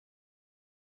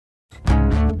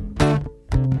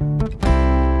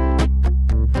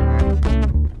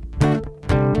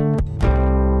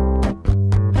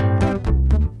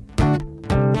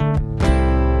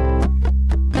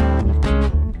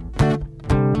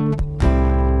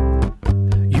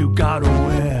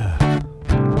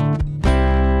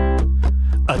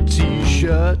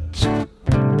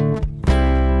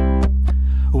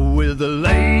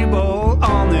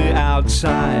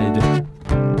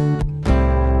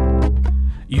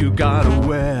gotta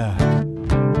wear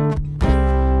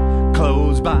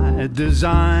clothes by a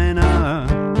designer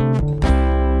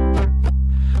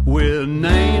with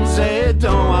names they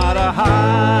don't want to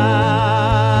hide.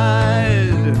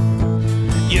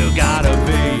 You gotta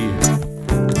be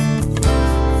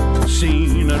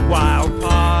seen at wild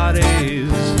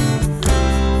parties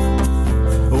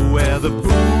where the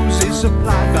booze is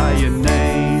supplied by your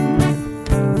name.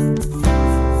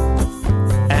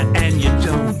 And you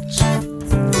don't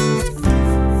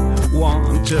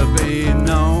want to be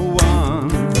no one.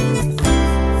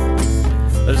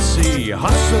 See,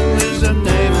 hustle is the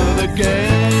name of the game.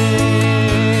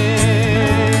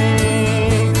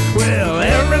 Well,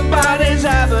 everybody's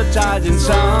advertising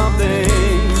something.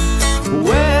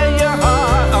 Wear your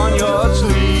heart on your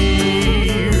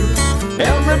sleeve.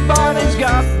 Everybody's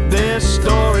got their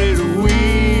story to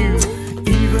weave.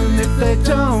 Even if they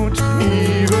don't,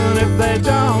 even if they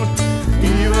don't,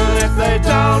 even if they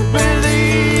don't believe.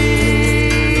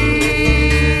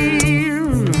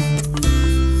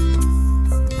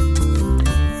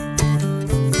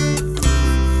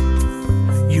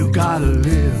 You gotta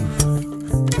live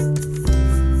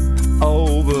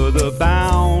over the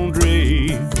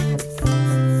boundary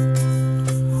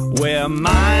where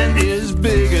mine is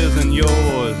bigger than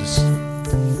yours.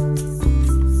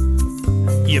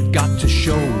 You've got to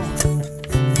show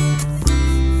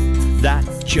that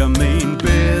you mean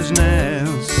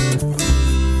business,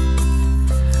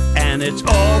 and it's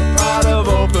all part of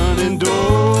opening doors.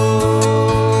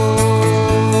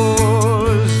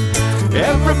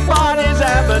 Everybody's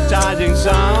advertising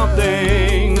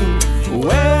something.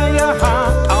 Wear your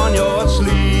heart on your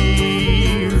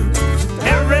sleeve.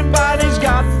 Everybody's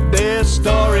got their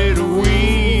story to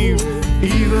weave.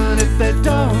 Even if they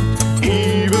don't,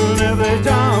 even if they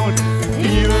don't,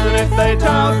 even if they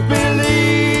don't believe.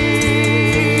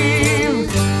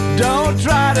 Don't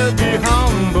try to be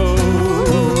humble,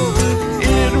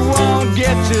 it won't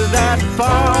get you that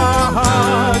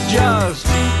far. Just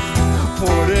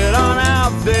put it on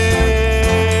out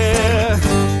there,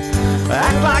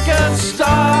 act like a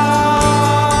star.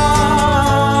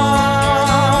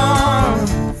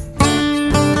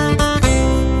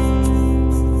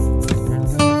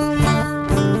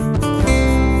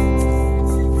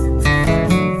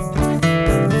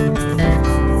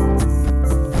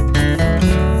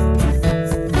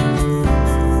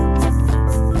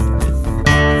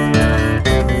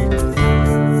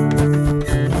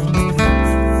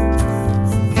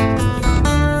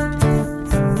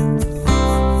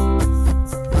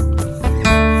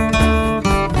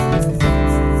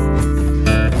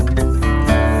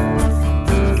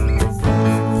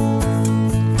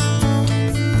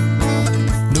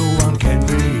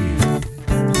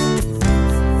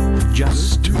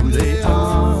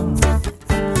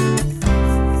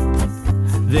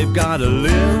 They've gotta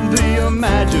live the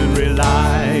imaginary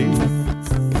life.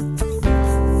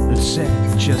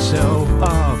 Set yourself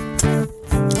up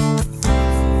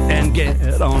and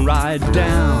get on right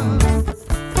down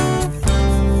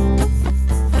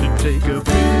to take a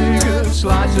bigger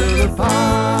slice of the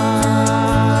pie.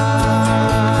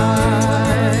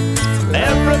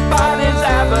 Everybody's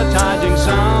advertising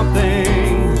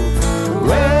something.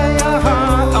 Wear your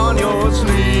heart on your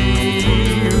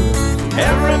sleeve.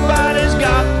 Everybody's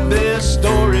got their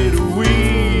story to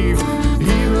weave.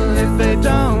 Even if they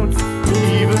don't,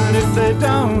 even if they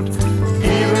don't,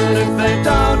 even if they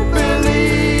don't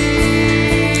believe.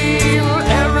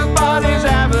 Everybody's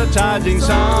advertising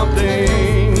something.